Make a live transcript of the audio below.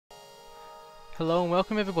Hello and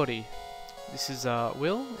welcome everybody. This is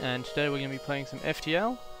Will, and today we're going to be playing some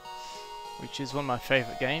FTL, which is one of my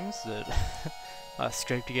favourite games that I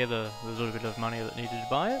scraped together with a little bit of money that needed to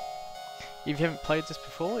buy it. If you haven't played this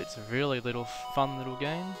before, it's a really fun little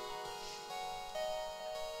game,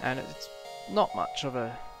 and it's not much of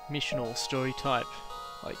a mission or story type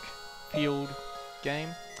like field game.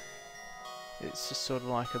 It's just sort of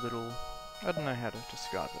like a little, I don't know how to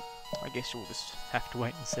describe it. I guess you'll just have to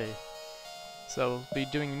wait and see. So we'll be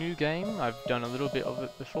doing a new game. I've done a little bit of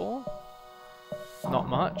it before. Not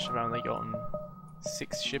much, I've only gotten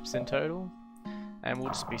 6 ships in total. And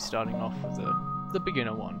we'll just be starting off with the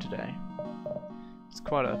beginner one today. It's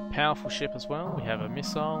quite a powerful ship as well. We have a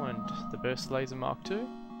missile and the burst laser Mark II.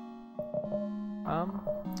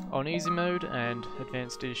 On easy mode, and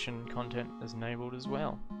advanced edition content is enabled as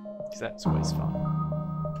well, because that's always fun.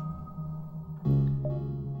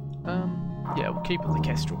 Yeah, we'll keep it the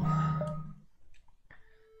Kestrel.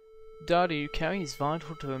 Data you carry is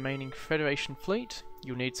vital to the remaining Federation fleet.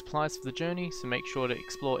 You'll need supplies for the journey, so make sure to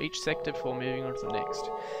explore each sector before moving on to the next.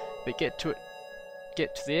 But get to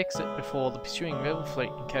the exit before the pursuing rebel fleet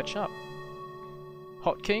can catch up.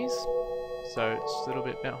 Hotkeys. So it's a little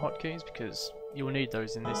bit about hotkeys because you will need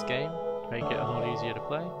those in this game to make it a lot easier to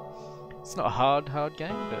play. It's not a hard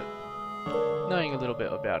game, but knowing a little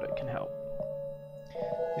bit about it can help.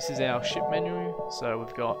 This is our ship menu, so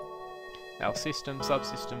we've got our system,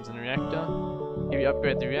 subsystems and reactor. If you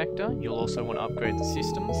upgrade the reactor, you'll also want to upgrade the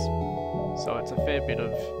systems. So it's a fair bit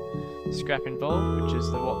of scrap involved, which is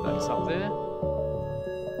what that's up there.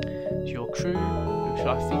 To your crew, which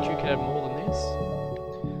I think you could have more than this,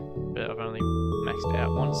 but I've only maxed it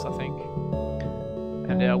out once, I think.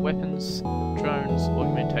 And our weapons, drones,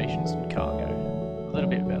 augmentations and cargo. A little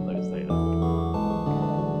bit about those later.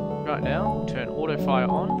 Right now, we'll turn auto fire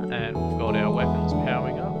on, and we've got our weapons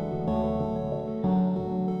powering up.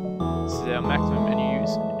 This is our maximum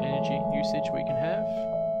energy usage we can have.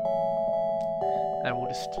 And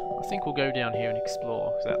I think we'll go down here and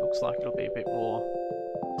explore, because that looks like it'll be a bit more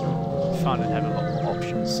fun and have a lot more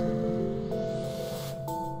options.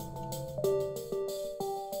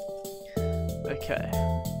 Okay,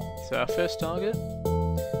 so our first target is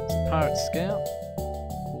a pirate scout.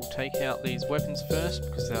 We'll take out these weapons first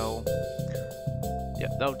because they'll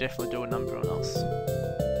definitely do a number on us.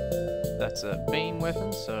 That's a beam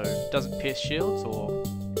weapon, so it doesn't pierce shields or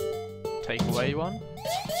take away one,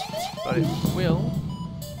 but it will,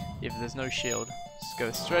 if there's no shield, just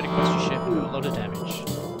go straight across your ship and do a lot of damage.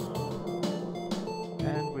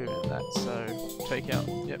 And we're in that, so take out,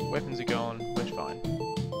 yep, weapons are gone, we're fine.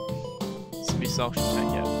 This missile should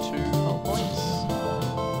take out 2 hull points,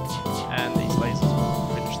 and these lasers will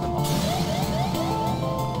finish them off.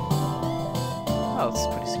 Oh, it's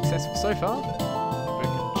pretty successful so far. We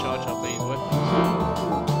can charge up these weapons.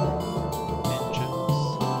 Engines.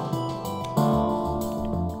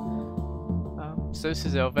 So this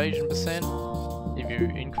is our evasion percent. If you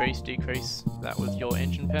increase, decrease that with your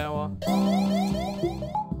engine power.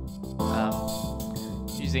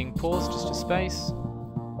 Using pause just to space.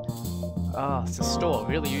 It's a store,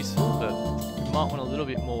 really useful, but we might want a little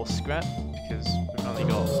bit more scrap because we've only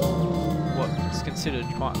got what's considered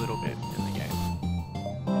quite a little bit in the game.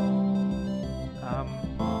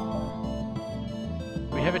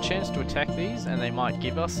 We have a chance to attack these, and they might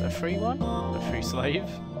give us a free one, a free slave.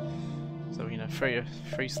 So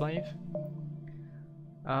free slave.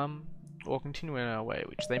 Or continue on our way,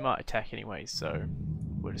 which they might attack anyway. So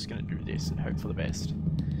we're just going to do this and hope for the best.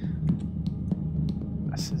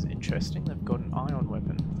 This is interesting, they've got an ion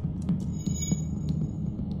weapon.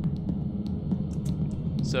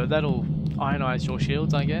 So that'll ionize your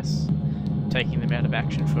shields, I guess, taking them out of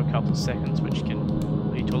action for a couple of seconds, which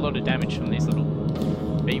can lead to a lot of damage from these little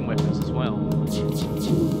beam weapons as well.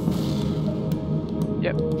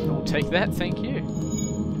 Yep, we'll take that, thank you.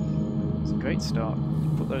 It's a great start.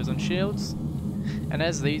 Put those on shields. And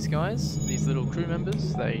as these guys, these little crew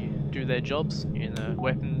members, they do their jobs in the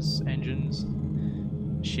weapons, engines,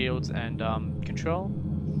 shields and control,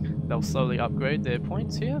 they'll slowly upgrade their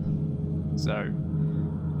points here. So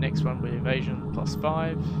next one will be evasion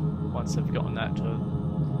 +5 once they've gotten that to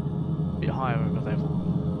a bit higher of a level.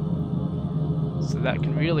 So that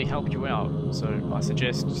can really help you out. So I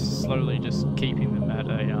suggest slowly just keeping them at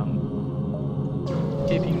their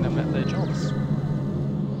jobs.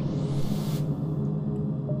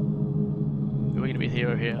 We're going to be the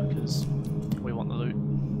hero here because we want the loot.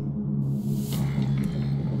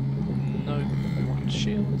 No, we want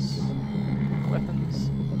shields, weapons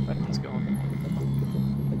gone.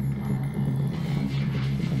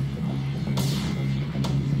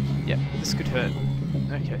 Yep, this could hurt.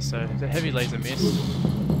 Okay, so the heavy laser missed,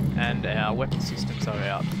 and our weapon systems are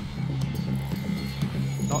out.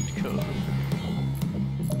 Not cool.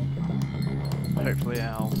 Hopefully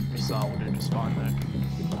our missile will do just fine though.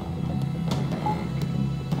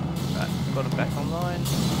 Right, got him back online.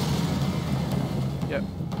 Yep.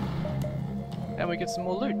 And we get some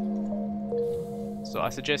more loot. So I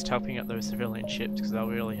suggest helping out those civilian ships because they'll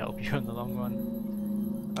really help you in the long run.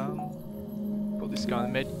 Put this guy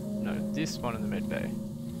in the this one in the med bay.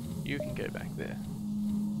 You can go back there.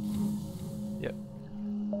 Yep.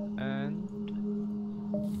 And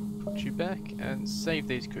put you back and save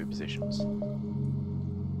these crew positions.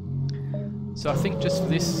 So I think just for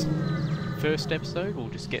this first episode we'll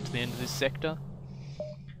just get to the end of this sector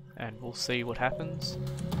and we'll see what happens.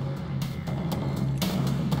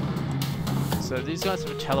 So these guys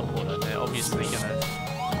have a teleporter and they're obviously gonna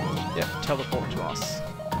teleport to us.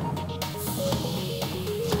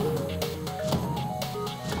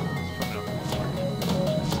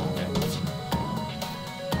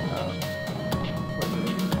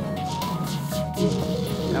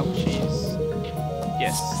 Ouchies.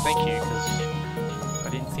 Yes, thank you, because I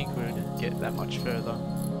didn't think we would get that much further.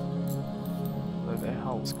 Although their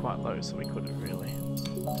hull's quite low, so we couldn't really.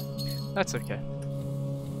 That's okay.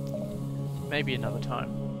 Maybe another time.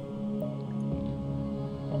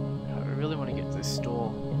 I really want to get to this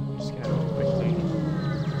store. I'm just going to quickly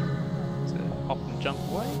hop and jump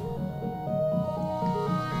away.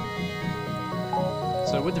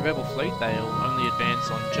 So with the rebel fleet, they'll only advance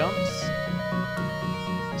on jumps.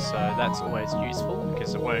 So that's always useful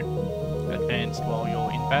because it won't advance while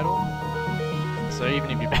you're in battle. So even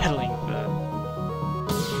if you're battling for,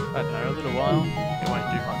 I don't know, a little while, it won't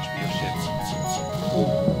do much for your ship.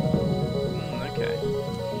 Okay.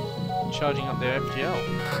 Charging up their FTL.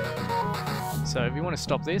 So if you want to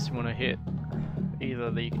stop this, you want to hit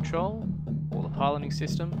either the control, or the piloting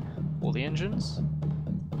system, or the engines.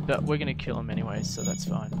 But we're going to kill them anyway, so that's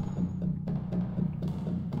fine.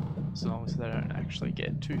 As long as they don't actually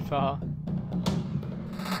get too far.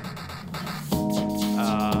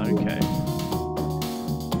 Okay.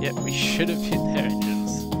 Yep, we should have hit their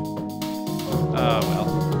engines. Well.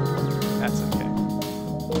 That's okay.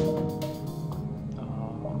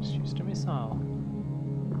 Oh, just used a missile.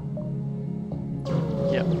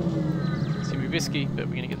 Yep. It's gonna be risky, but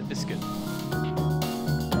we're gonna get the biscuit.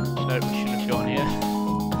 Nope, we shouldn't have gone here.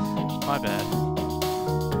 My bad.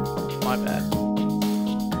 My bad.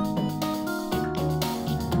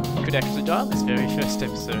 Could actually die on this very first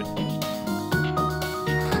episode.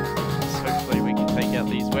 So hopefully we can take out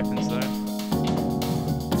these weapons though.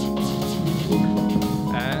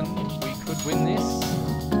 And we could win this.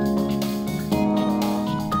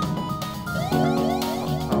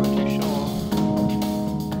 Not too sure.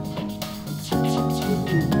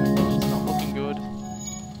 It's not looking good.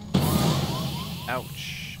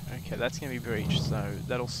 Ouch. Okay, that's going to be breached, so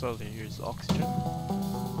that'll slowly use oxygen.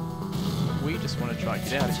 We just want to try and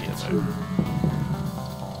get out of here though.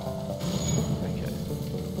 Okay.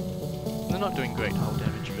 They're not doing great hull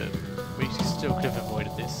damage, but we still could have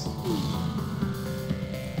avoided this.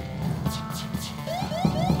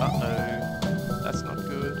 Uh-oh. That's not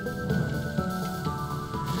good.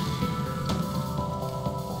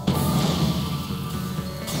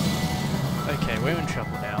 Okay, we're in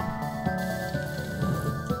trouble now.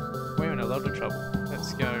 We're in a lot of trouble.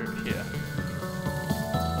 Let's go here.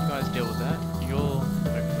 You guys deal with that. You're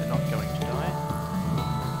hopefully not going to die.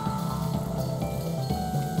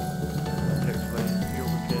 Hopefully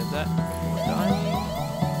you'll repair that before dying.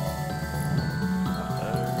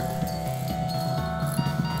 Uh-oh.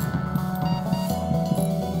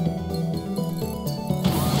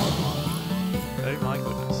 Oh my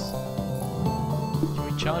goodness. Can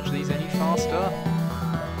we charge these any faster?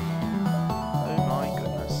 Oh my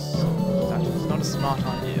goodness. That is not a smart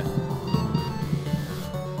idea.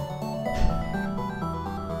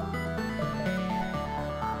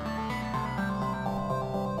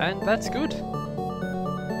 And that's good.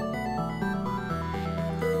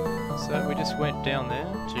 So we just went down there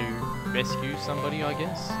to rescue somebody, I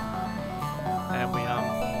guess. And we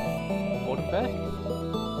brought them back.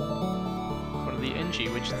 One of the NG,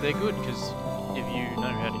 which they're good because if you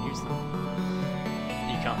know how to use them,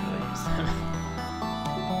 you can't really use them.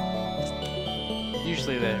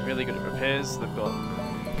 Usually they're really good at repairs. They've got,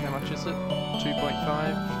 how much is it? 2.5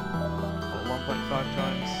 or 1.5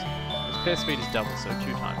 times. Repair speed is double, so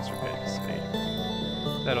 2 times repair speed.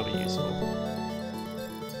 That'll be useful.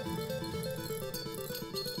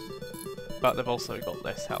 But they've also got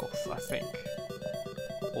less health, I think.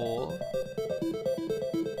 Or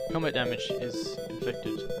combat damage is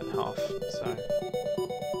inflicted at half, so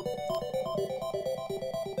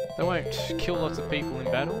They won't kill lots of people in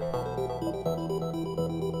battle,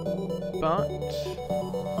 but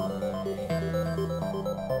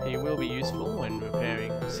he will be useful when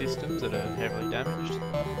repairing systems that are heavily damaged.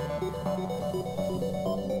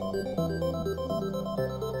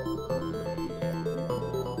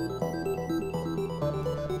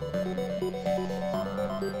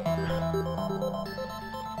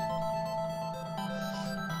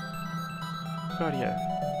 Rightio,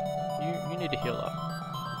 you need to heal up.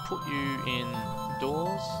 Put you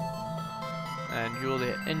indoors, and you're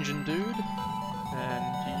the engine dude, and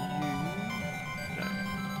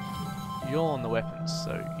you're on the weapons,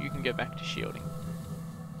 so you can go back to shielding.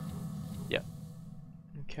 Yep.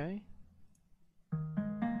 Okay.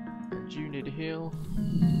 And you need to heal.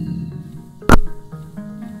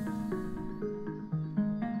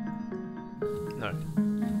 No.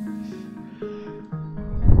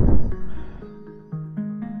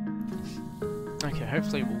 Okay,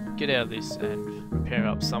 hopefully we'll get out of this and repair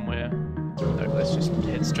up somewhere. No, let's just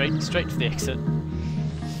head straight to the exit.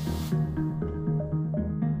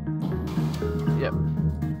 Yep,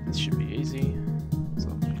 this should be easy as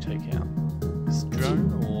long as we take out this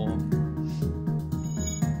drone, or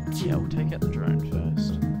yeah, we'll take out the drone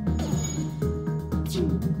first.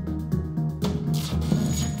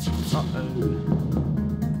 Uh-oh.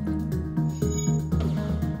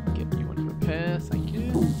 Get you on repair, thank you.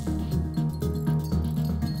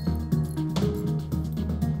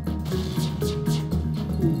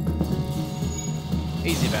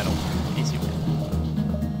 Easy battle, easy win.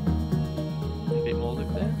 A bit more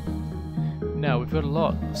loot there. Now we've got a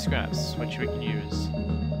lot of scraps which we can use.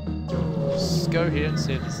 Just go here and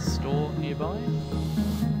see if there's a store nearby.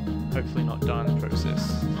 Hopefully not die in the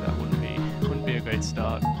process. That wouldn't be a great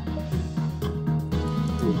start.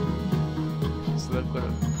 So they've got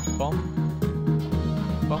a bomb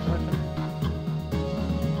weapon,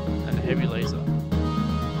 and a heavy laser.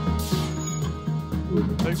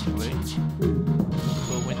 Hopefully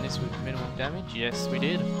we'll win this with minimum damage. Yes, we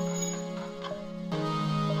did.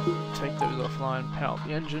 Take those offline, power up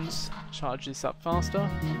the engines, charge this up faster,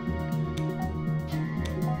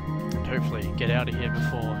 and hopefully get out of here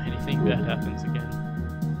before anything bad happens again.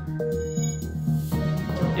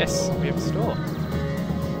 Yes, we have a store.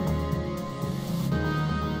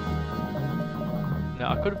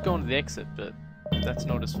 Now, I could have gone to the exit, but that's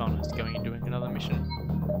not as fun as going and doing another mission.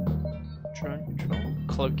 Drone control.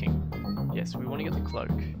 Cloaking. Yes, we want to get the cloak.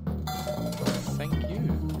 Thank you.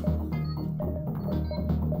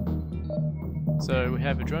 So we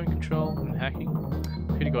have a drone control and hacking.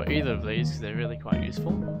 Could have got either of these because they're really quite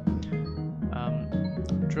useful.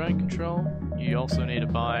 Drone control, you also need to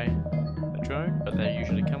buy a drone, but they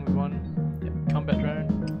usually come with one. Yep, combat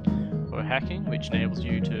drone. Or hacking, which enables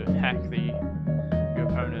you to hack your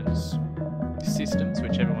opponent's systems,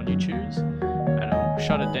 whichever one you choose, and it'll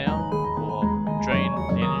shut it down or drain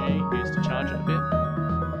the energy used to charge it a bit.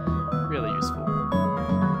 Really useful.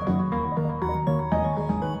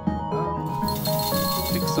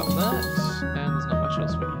 Fix up that, and there's not much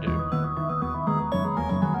else we can do.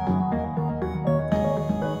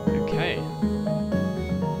 Okay.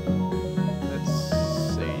 Let's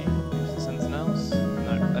see if there's anything else.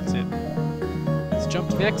 No, that's it. Let's jump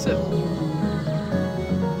to the exit.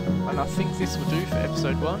 And I think this will do for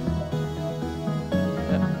episode 1.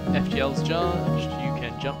 FTL's charged, you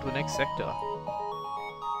can jump to the next sector.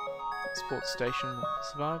 Sports station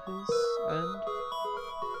survivors, and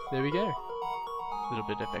there we go. A little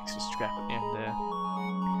bit of extra scrap at the end there.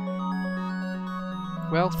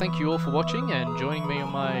 Well, thank you all for watching and joining me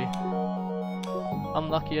on my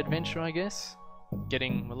unlucky adventure, I guess.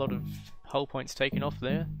 Getting a lot of hull points taken off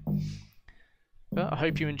there. But I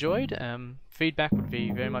hope you enjoyed. Feedback would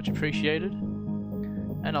be very much appreciated.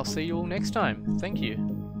 And I'll see you all next time. Thank you.